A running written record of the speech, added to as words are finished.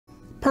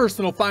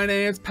Personal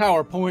Finance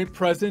PowerPoint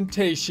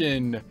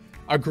presentation.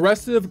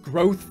 Aggressive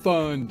Growth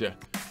Fund.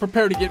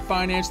 Prepare to get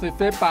financially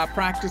fit by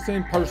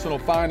practicing personal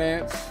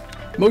finance.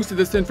 Most of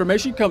this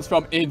information comes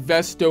from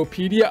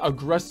Investopedia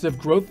Aggressive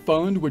Growth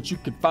Fund, which you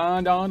can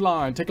find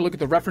online. Take a look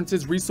at the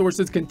references,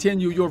 resources,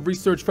 continue your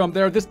research from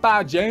there. This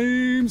by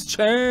James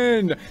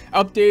Chen,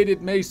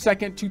 updated May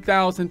 2nd,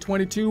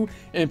 2022.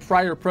 In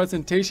prior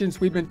presentations,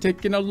 we've been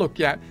taking a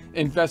look at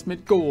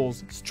investment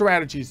goals,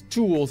 strategies,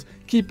 tools,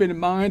 keeping in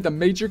mind the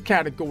major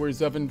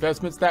categories of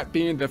investments, that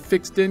being the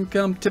fixed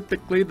income,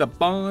 typically the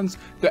bonds,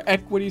 the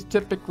equities,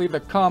 typically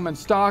the common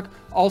stock.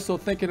 Also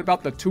thinking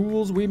about the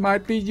tools we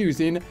might be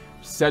using,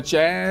 such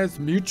as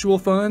mutual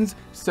funds,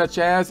 such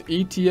as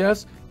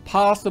ETFs,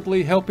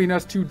 possibly helping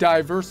us to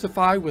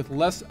diversify with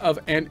less of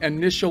an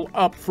initial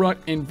upfront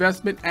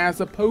investment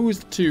as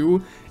opposed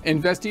to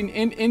investing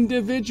in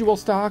individual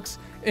stocks,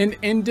 in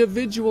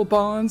individual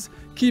bonds.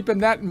 Keeping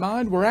that in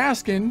mind, we're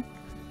asking,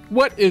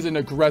 what is an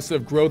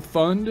aggressive growth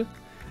fund?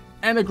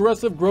 An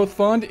aggressive growth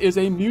fund is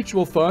a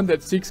mutual fund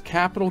that seeks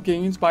capital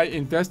gains by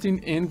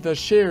investing in the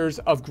shares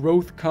of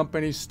growth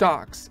company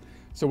stocks.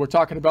 So we're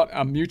talking about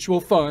a mutual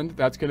fund.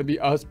 That's going to be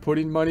us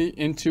putting money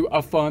into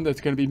a fund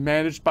that's going to be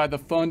managed by the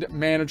fund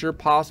manager,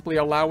 possibly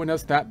allowing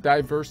us that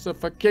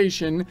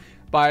diversification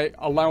by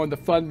allowing the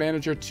fund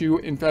manager to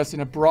invest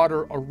in a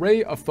broader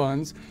array of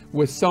funds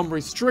with some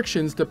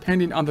restrictions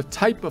depending on the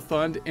type of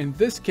fund. In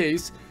this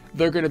case,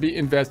 they're going to be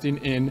investing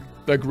in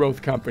the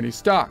growth company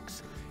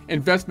stocks.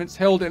 Investments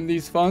held in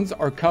these funds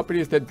are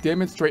companies that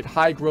demonstrate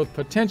high growth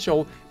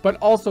potential, but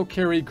also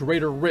carry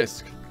greater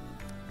risk.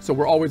 So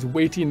we're always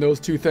weighting those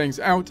two things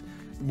out.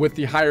 With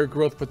the higher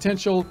growth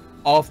potential,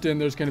 often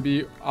there's going to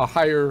be a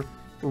higher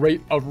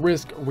rate of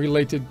risk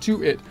related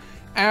to it.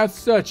 As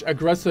such,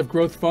 aggressive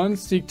growth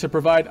funds seek to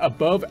provide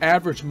above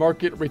average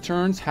market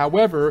returns.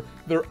 However,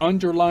 their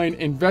underlying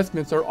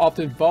investments are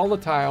often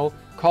volatile,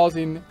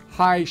 causing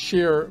high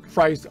share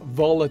price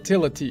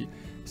volatility.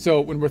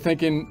 So when we're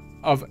thinking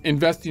of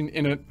investing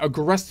in an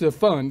aggressive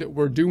fund,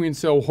 we're doing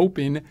so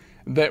hoping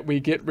that we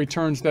get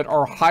returns that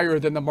are higher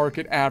than the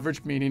market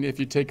average, meaning if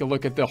you take a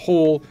look at the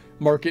whole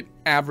market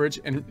average,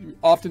 and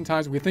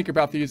oftentimes we think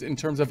about these in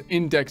terms of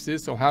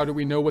indexes. So how do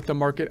we know what the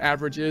market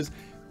average is?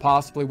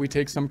 Possibly we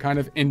take some kind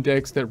of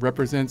index that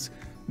represents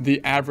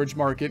the average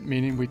market,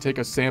 meaning we take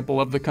a sample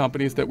of the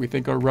companies that we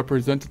think are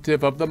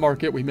representative of the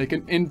market, we make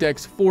an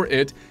index for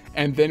it,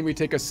 and then we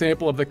take a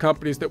sample of the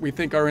companies that we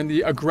think are in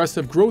the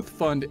aggressive growth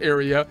fund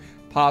area,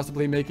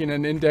 possibly making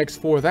an index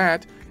for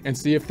that, and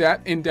see if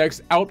that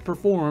index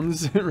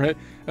outperforms right,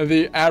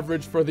 the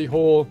average for the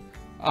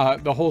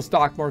whole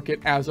stock market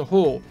as a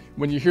whole.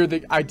 When you hear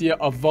the idea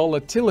of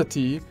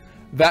volatility,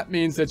 that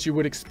means that you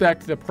would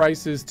expect the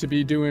prices to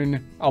be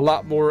doing a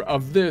lot more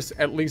of this,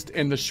 at least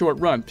in the short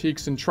run.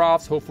 Peaks and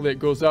troughs, hopefully it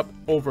goes up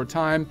over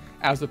time,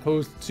 as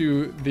opposed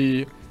to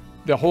the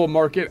whole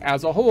market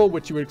as a whole,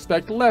 which you would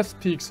expect less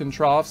peaks and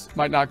troughs.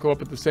 Might not go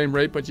up at the same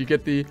rate, but you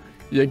get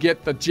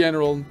the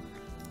general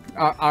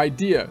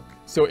idea.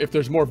 So if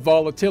there's more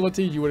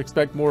volatility, you would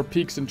expect more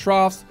peaks and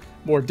troughs,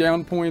 more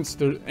down points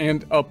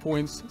and up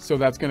points. So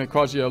that's going to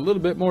cause you a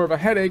little bit more of a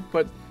headache,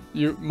 but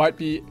you might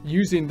be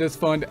using this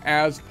fund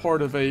as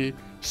part of a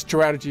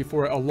strategy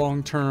for a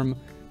long-term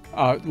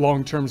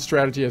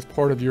strategy as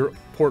part of your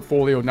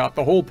portfolio, not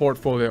the whole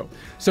portfolio.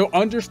 So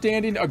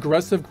understanding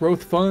aggressive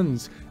growth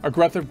funds.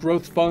 Aggressive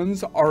growth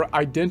funds are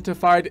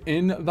identified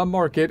in the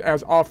market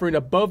as offering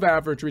above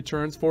average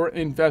returns for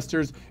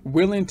investors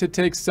willing to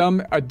take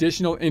some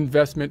additional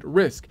investment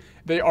risk.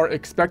 They are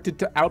expected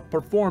to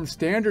outperform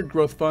standard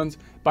growth funds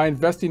by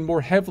investing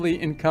more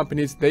heavily in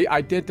companies they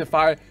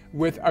identify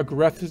with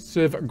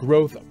aggressive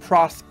growth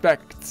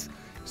prospects.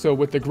 So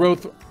with the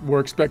growth, we're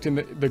expecting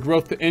the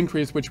growth to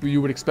increase, which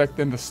you would expect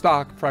then the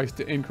stock price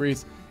to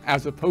increase,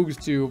 as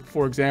opposed to,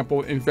 for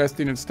example,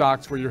 investing in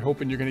stocks where you're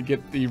hoping you're going to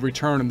get the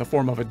return in the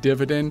form of a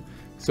dividend.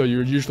 So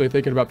you're usually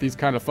thinking about these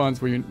kind of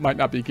funds where you might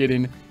not be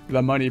getting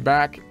the money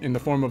back in the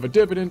form of a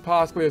dividend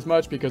possibly as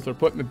much, because they're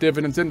putting the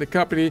dividends in the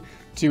company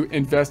to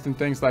invest in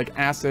things like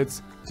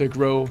assets to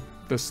grow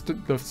the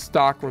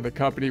stock or the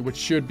company, which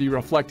should be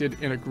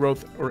reflected in a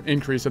growth or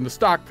increase in the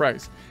stock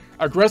price.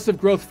 Aggressive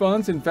growth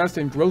funds invest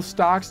in growth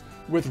stocks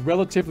with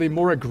relatively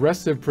more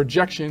aggressive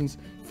projections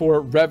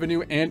for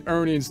revenue and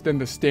earnings than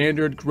the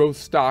standard growth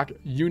stock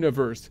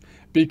universe.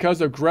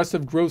 Because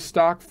aggressive growth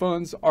stock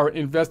funds are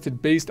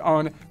invested based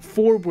on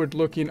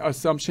forward-looking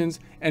assumptions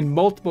and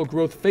multiple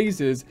growth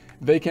phases,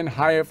 they can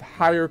have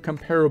higher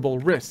comparable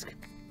risk.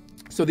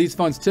 So these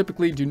funds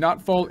typically do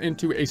not fall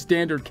into a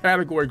standard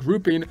category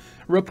grouping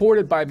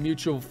reported by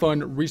mutual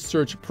fund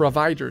research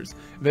providers.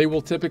 They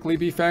will typically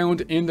be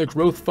found in the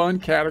growth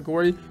fund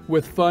category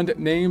with fund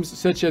names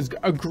such as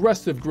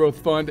aggressive growth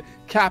fund,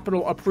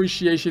 capital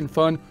appreciation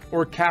fund,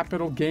 or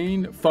capital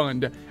gain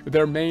fund.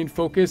 Their main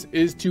focus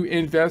is to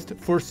invest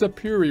for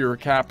superior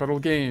capital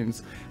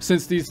gains.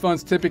 Since these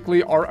funds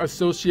typically are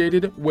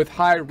associated with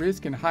high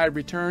risk and high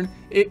return,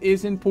 it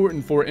is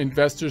important for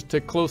investors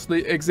to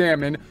closely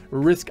examine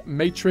risk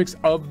matrix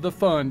of the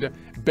fund: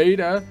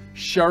 beta,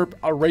 Sharpe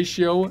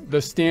ratio,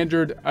 the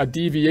standard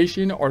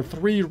deviation, or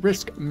 3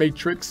 risk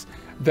matrix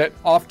that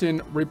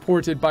often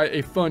reported by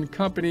a fund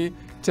company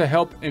to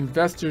help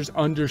investors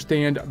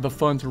understand the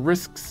fund's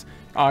risks.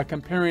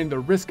 Comparing the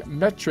risk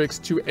metrics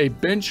to a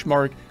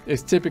benchmark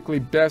is typically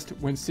best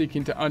when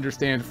seeking to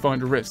understand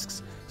fund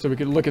risks. So we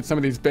can look at some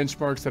of these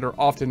benchmarks that are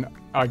often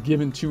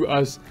given to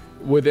us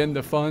within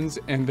the funds,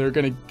 and they're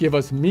going to give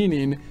us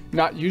meaning,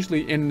 not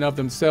usually in and of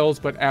themselves,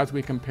 but as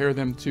we compare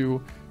them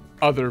to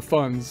other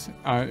funds,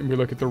 and we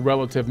look at the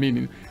relative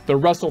meaning. The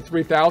Russell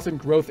 3000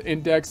 Growth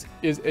Index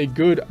is a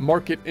good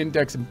market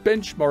index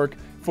benchmark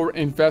for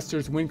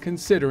investors when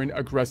considering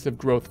aggressive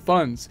growth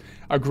funds.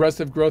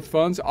 Aggressive growth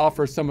funds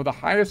offer some of the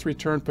highest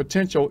return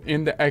potential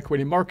in the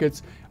equity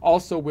markets,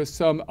 also with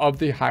some of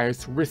the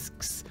highest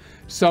risks.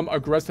 Some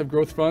aggressive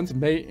growth funds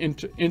may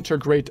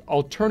integrate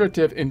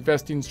alternative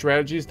investing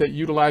strategies that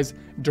utilize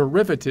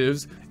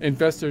derivatives.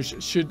 Investors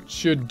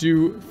should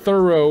do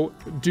thorough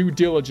due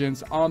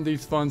diligence on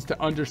these funds to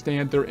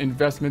understand their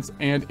investments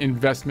and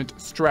investment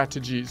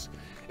strategies.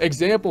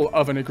 Example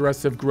of an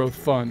aggressive growth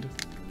fund: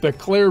 the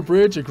Clare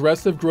Bridge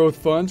Aggressive Growth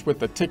Funds with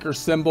the ticker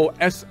symbol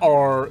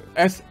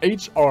SHRAX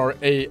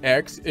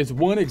is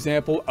one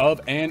example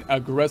of an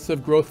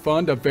aggressive growth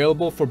fund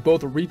available for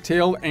both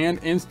retail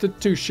and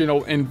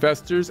institutional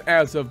investors.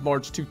 As of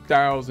March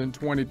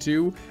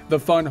 2022, the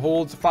fund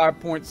holds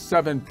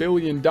 $5.7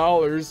 billion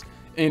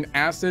in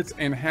assets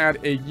and had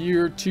a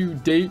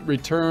year-to-date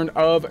return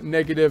of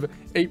negative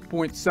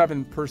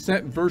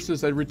 8.7%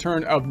 versus a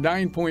return of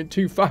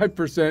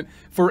 9.25%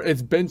 for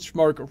its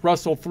benchmark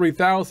Russell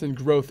 3000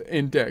 Growth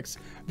Index.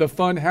 The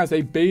fund has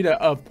a beta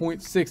of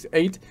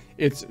 0.68,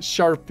 its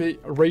Sharpe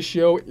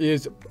ratio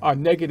is a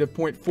negative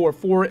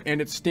 0.44, and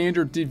its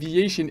standard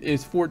deviation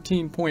is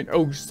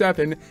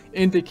 14.07,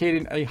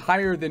 indicating a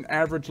higher than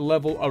average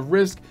level of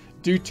risk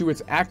due to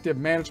its active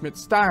management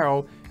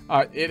style.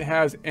 It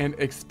has an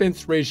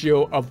expense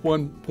ratio of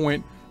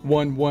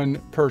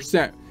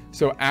 1.11%.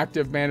 So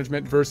active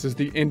management versus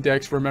the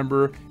index,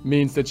 remember,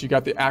 means that you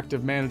got the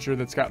active manager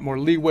that's got more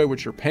leeway,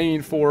 which you're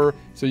paying for.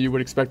 So you would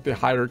expect the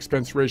higher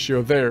expense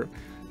ratio there.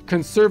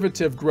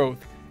 Conservative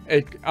growth.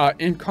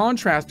 In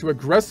contrast to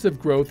aggressive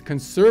growth,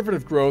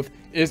 conservative growth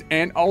is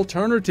an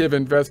alternative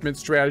investment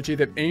strategy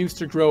that aims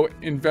to grow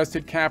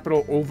invested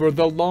capital over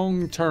the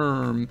long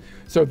term.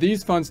 So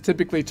these funds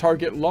typically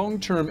target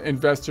long-term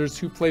investors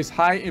who place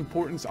high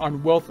importance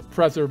on wealth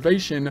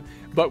preservation,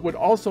 but would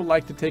also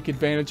like to take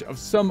advantage of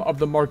some of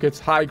the market's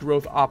high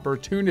growth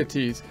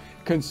opportunities.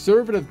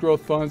 Conservative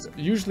growth funds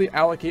usually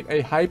allocate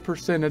a high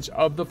percentage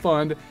of the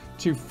fund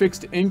to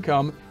fixed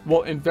income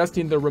while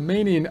investing the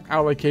remaining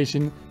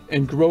allocation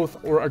in growth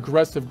or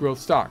aggressive growth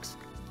stocks.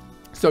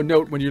 So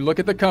note, when you look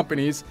at the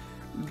companies,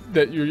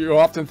 that you're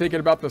often thinking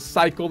about the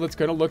cycle that's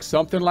going to look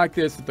something like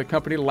this. If the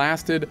company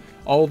lasted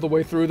all the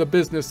way through the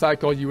business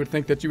cycle, you would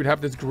think that you would have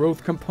this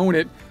growth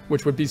component,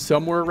 which would be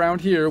somewhere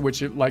around here,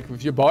 which, like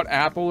if you bought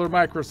Apple or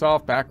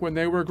Microsoft back when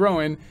they were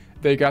growing,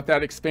 they got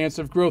that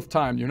expansive growth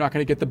time. You're not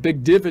going to get the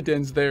big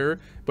dividends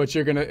there, but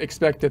you're going to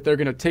expect that they're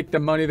going to take the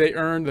money they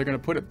earn, they're going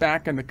to put it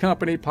back in the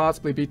company,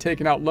 possibly be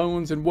taking out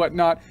loans and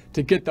whatnot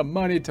to get the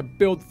money to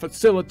build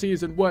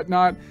facilities and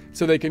whatnot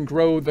so they can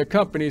grow the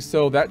company.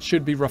 So that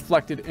should be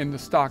reflected in the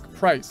stock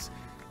price.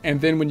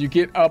 And then when you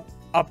get up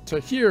to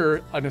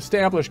here, an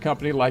established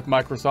company like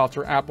Microsoft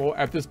or Apple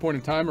at this point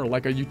in time, or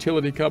like a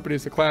utility company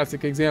is a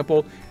classic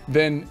example,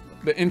 then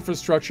the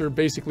infrastructure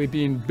basically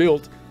being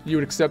built, you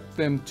would accept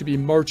them to be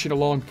marching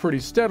along pretty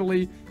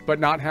steadily, but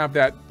not have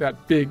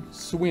that big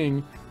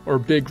swing or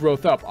big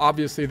growth up.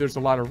 Obviously, there's a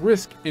lot of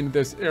risk in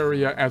this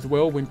area as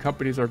well when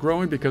companies are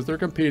growing, because they're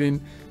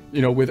competing,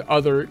 with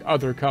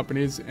other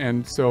companies,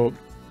 and so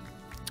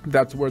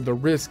that's where the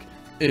risk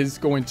is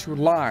going to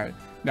lie.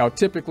 Now,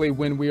 typically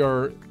when we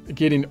are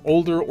getting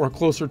older or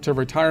closer to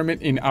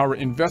retirement in our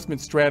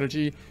investment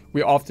strategy,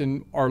 we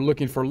often are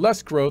looking for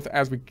less growth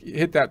as we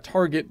hit that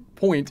target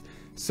point.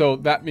 So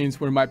that means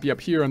we might be up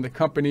here on the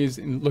companies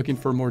and looking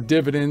for more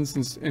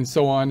dividends and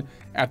so on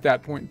at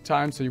that point in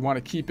time. So you want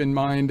to keep in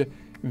mind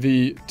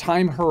the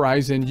time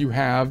horizon you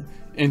have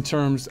in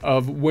terms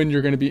of when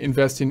you're going to be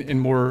investing in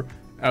more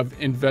of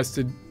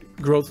invested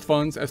growth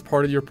funds as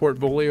part of your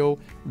portfolio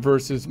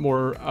versus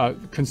more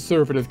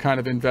conservative kind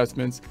of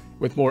investments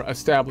with more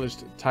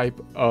established type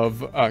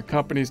of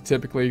companies.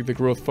 Typically, the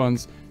growth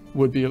funds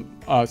would be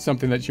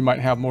something that you might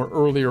have more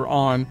earlier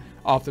on,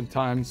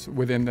 oftentimes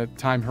within the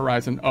time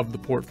horizon of the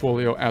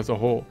portfolio as a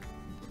whole.